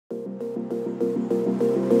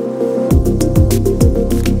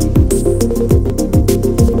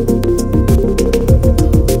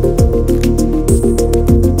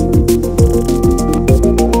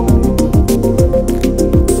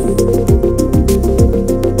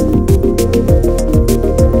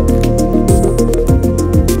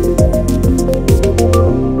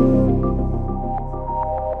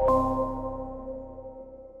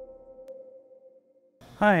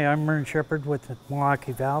Hi, I'm Mern Shepard with the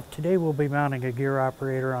Milwaukee Valve. Today we'll be mounting a gear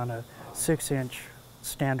operator on a 6-inch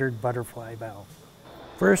standard butterfly valve.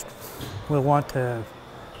 First, we'll want to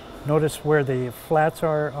notice where the flats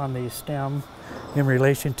are on the stem in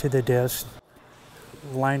relation to the disc.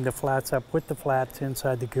 Line the flats up with the flats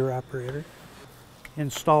inside the gear operator.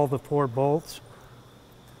 Install the 4 bolts.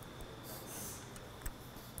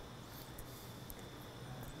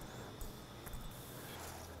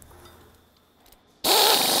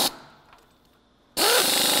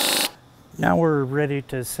 Now we're ready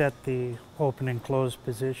to set the open and close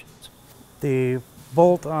positions. The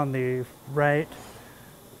bolt on the right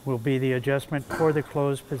will be the adjustment for the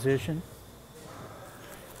closed position.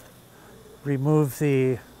 Remove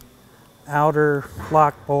the outer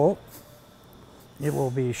lock bolt. It will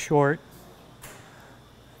be short.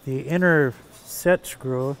 The inner set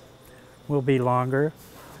screw will be longer.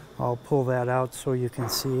 I'll pull that out so you can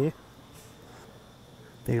see.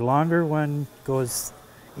 The longer one goes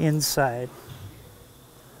inside.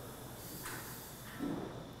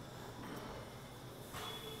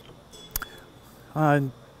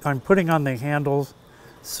 I'm putting on the handles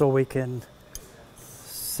so we can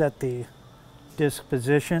set the disc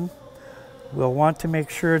position. We'll want to make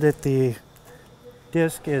sure that the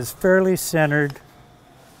disc is fairly centered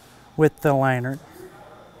with the liner.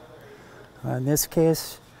 In this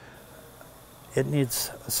case, it needs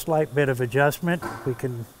a slight bit of adjustment. We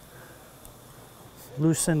can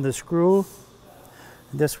loosen the screw.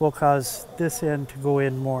 This will cause this end to go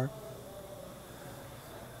in more.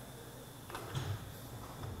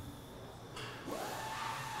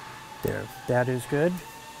 There, that is good.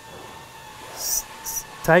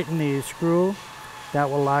 Tighten the screw. That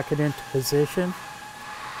will lock it into position.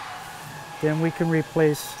 Then we can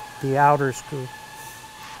replace the outer screw.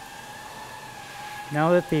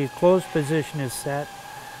 Now that the closed position is set,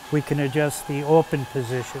 we can adjust the open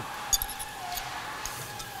position.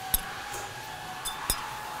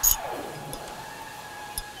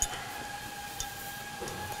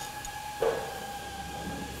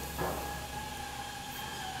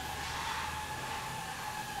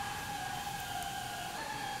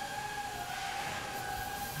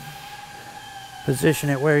 Position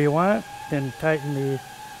it where you want, then tighten the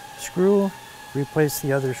screw, replace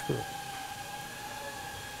the other screw.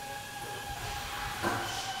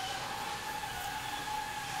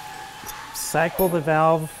 Cycle the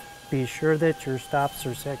valve, be sure that your stops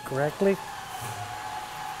are set correctly.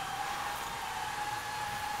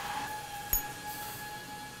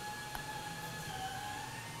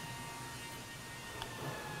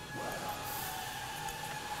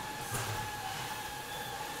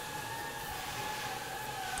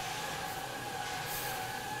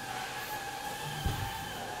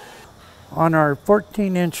 On our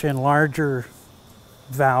 14-inch and larger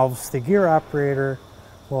valves, the gear operator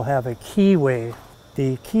will have a keyway.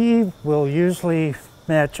 The key will usually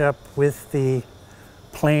match up with the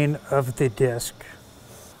plane of the disc.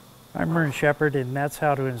 I'm Mern Shepard, and that's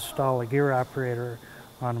how to install a gear operator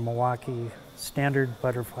on a Milwaukee standard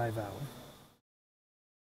butterfly valve.